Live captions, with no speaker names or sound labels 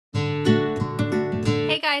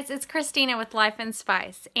guys, it's Christina with Life and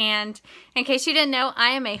Spice, and in case you didn't know,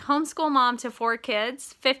 I am a homeschool mom to 4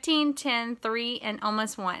 kids, 15, 10, 3, and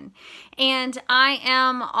almost 1. And I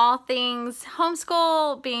am all things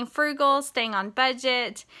homeschool, being frugal, staying on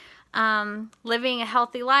budget, living a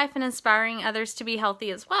healthy life, and inspiring others to be healthy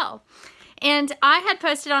as well. And I had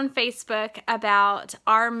posted on Facebook about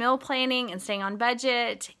our meal planning and staying on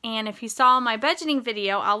budget, and if you saw my budgeting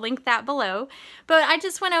video, I'll link that below. But I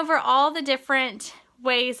just went over all the different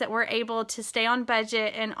ways that we're able to stay on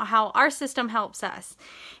budget and how our system helps us.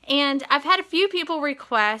 And I've had a few people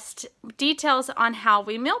request details on how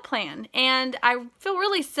we meal plan, and I feel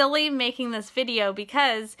really silly making this video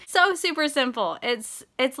because it's so super simple. It's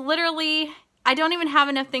literally, I don't even have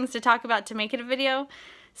enough things to talk about to make it a video.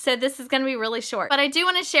 So this is going to be really short, but I do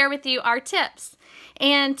want to share with you our tips.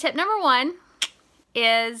 And tip number 1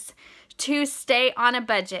 is to stay on a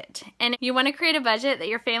budget. And you want to create a budget that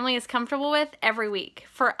your family is comfortable with every week.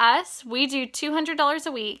 For us, we do $200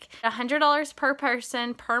 a week, $100 per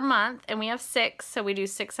person per month, and we have 6, so we do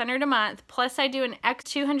 $600 a month. Plus I do an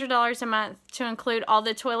extra $200 a month to include all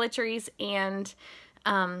the toiletries and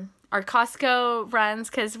our Costco runs,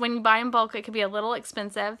 because when you buy in bulk, it could be a little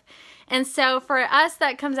expensive. And so for us,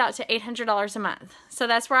 that comes out to $800 a month. So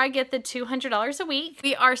that's where I get the $200 a week.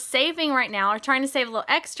 We are saving right now, or trying to save a little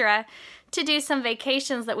extra to do some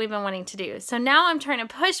vacations that we've been wanting to do. So now I'm trying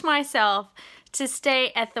to push myself to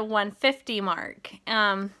stay at the $150 mark.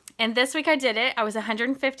 And this week I did it. I was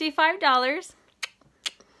 $155.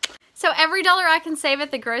 So every dollar I can save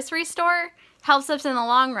at the grocery store helps us in the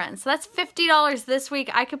long run. So that's $50 this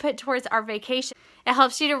week I could put towards our vacation. It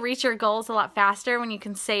helps you to reach your goals a lot faster when you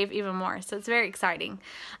can save even more. So it's very exciting.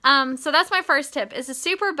 So that's my first tip, is to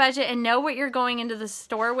super budget and know what you're going into the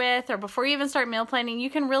store with, or before you even start meal planning,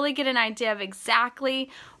 you can really get an idea of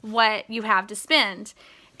exactly what you have to spend.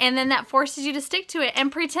 And then that forces you to stick to it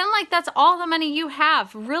and pretend like that's all the money you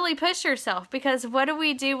have. Really push yourself, because what do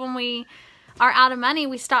we do when we are out of money?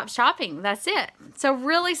 We stop shopping. That's it. So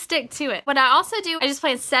really stick to it. What I also do, I just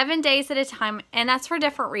plan 7 days at a time, and that's for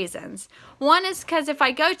different reasons. One is because if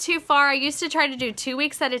I go too far, I used to try to do 2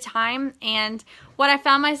 weeks at a time, and what I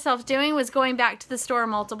found myself doing was going back to the store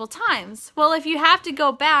multiple times. Well, if you have to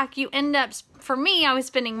go back, you end up, for me, I was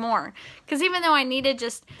spending more. Because even though I needed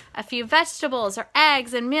just a few vegetables or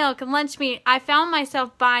eggs and milk and lunch meat, I found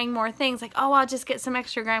myself buying more things, like, oh, I'll just get some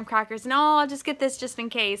extra graham crackers, and oh, I'll just get this just in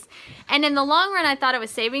case. And in the long run, I thought I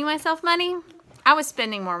was saving myself money. I was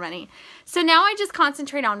spending more money. So now I just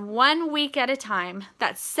concentrate on 1 week at a time.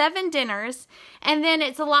 That's 7 dinners, and then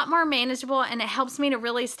it's a lot more manageable, and it helps me to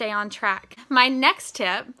really stay on track. My next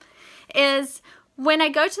tip is, when I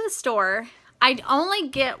go to the store, I only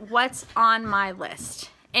get what's on my list.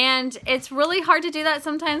 And it's really hard to do that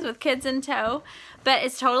sometimes with kids in tow, but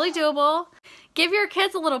it's totally doable. Give your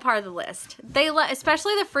kids a little part of the list.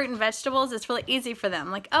 Especially the fruit and vegetables, it's really easy for them.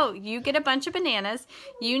 Like, oh, you get a bunch of bananas,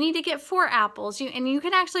 you need to get 4 apples, and you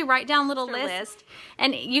can actually write down a little list,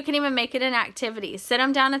 and you can even make it an activity. Sit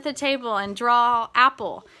them down at the table and draw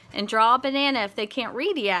apple and draw a banana if they can't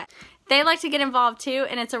read yet. They like to get involved too,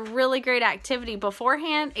 and it's a really great activity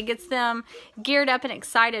beforehand. It gets them geared up and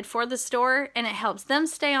excited for the store, and it helps them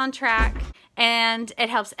stay on track, and it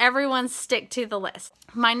helps everyone stick to the list.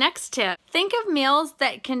 My next tip, think of meals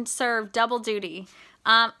that can serve double duty.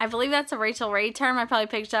 I believe that's a Rachel Ray term. I probably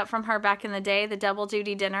picked it up from her back in the day, the double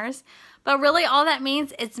duty dinners. But really all that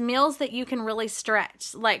means, it's meals that you can really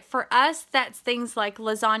stretch. Like for us, that's things like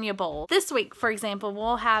lasagna bowl. This week, for example,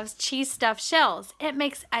 we'll have cheese stuffed shells. It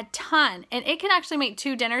makes a ton, and it can actually make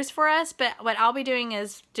 2 dinners for us, but what I'll be doing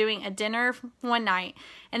is doing a dinner one night,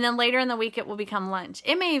 and then later in the week it will become lunch.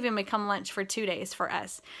 It may even become lunch for 2 days for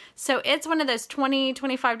us. So it's one of those $20,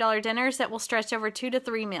 $25 dinners that will stretch over 2 to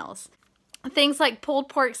 3 meals. Things like pulled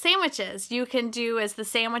pork sandwiches, you can do as the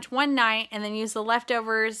sandwich one night and then use the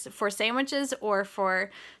leftovers for sandwiches or for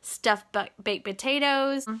stuffed baked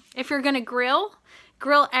potatoes. If you're going to grill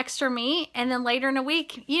extra meat, and then later in a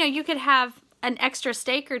week, you could have an extra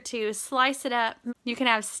steak or 2, slice it up. You can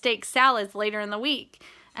have steak salads later in the week,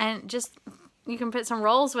 and just you can put some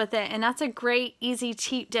rolls with it, and that's a great, easy,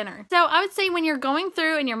 cheap dinner. So I would say when you're going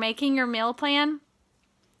through and you're making your meal plan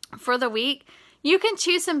for the week, you can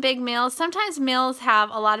choose some big meals. Sometimes meals have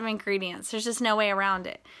a lot of ingredients. There's just no way around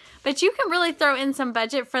it. But you can really throw in some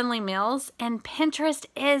budget-friendly meals, and Pinterest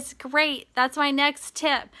is great. That's my next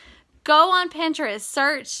tip. Go on Pinterest,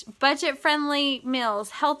 search budget-friendly meals,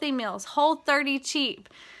 healthy meals, Whole30 cheap.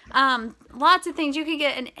 Lots of things. You can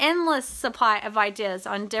get an endless supply of ideas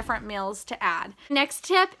on different meals to add. Next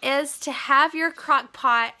tip is to have your crock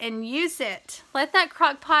pot and use it. Let that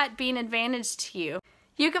crock pot be an advantage to you.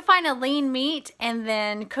 You can find a lean meat and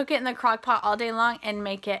then cook it in the crock pot all day long and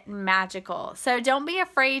make it magical. So don't be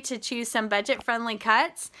afraid to choose some budget-friendly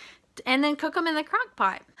cuts and then cook them in the crock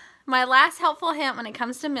pot. My last helpful hint when it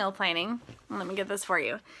comes to meal planning, let me get this for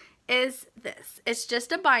you, is this. It's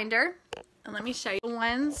just a binder. And let me show you the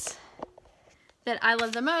ones that I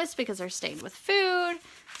love the most because they're stained with food.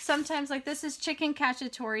 Sometimes, like this is chicken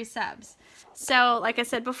cacciatore subs. So like I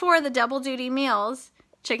said before, the double duty meals,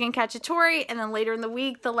 chicken cacciatore, and then later in the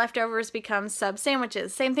week, the leftovers become sub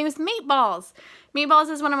sandwiches. Same thing with meatballs. Meatballs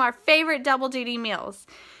is one of our favorite double duty meals.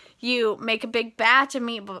 You make a big batch of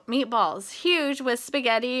meatballs, huge, with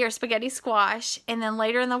spaghetti or spaghetti squash, and then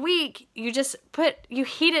later in the week, you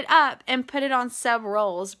heat it up and put it on sub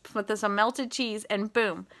rolls with some melted cheese, and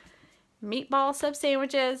boom, meatball sub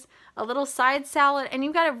sandwiches, a little side salad, and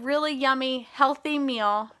you've got a really yummy, healthy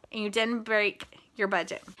meal, and you didn't break your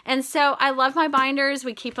budget. And so I love my binders.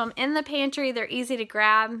 We keep them in the pantry. They're easy to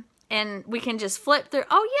grab, and we can just flip through.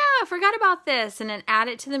 Oh yeah, I forgot about this, and then add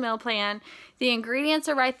it to the meal plan. The ingredients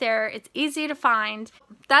are right there. It's easy to find.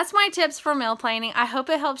 That's my tips for meal planning. I hope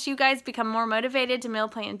it helps you guys become more motivated to meal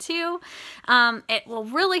plan too. It will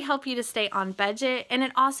really help you to stay on budget, and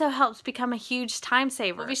it also helps become a huge time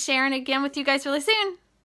saver. We'll be sharing again with you guys really soon.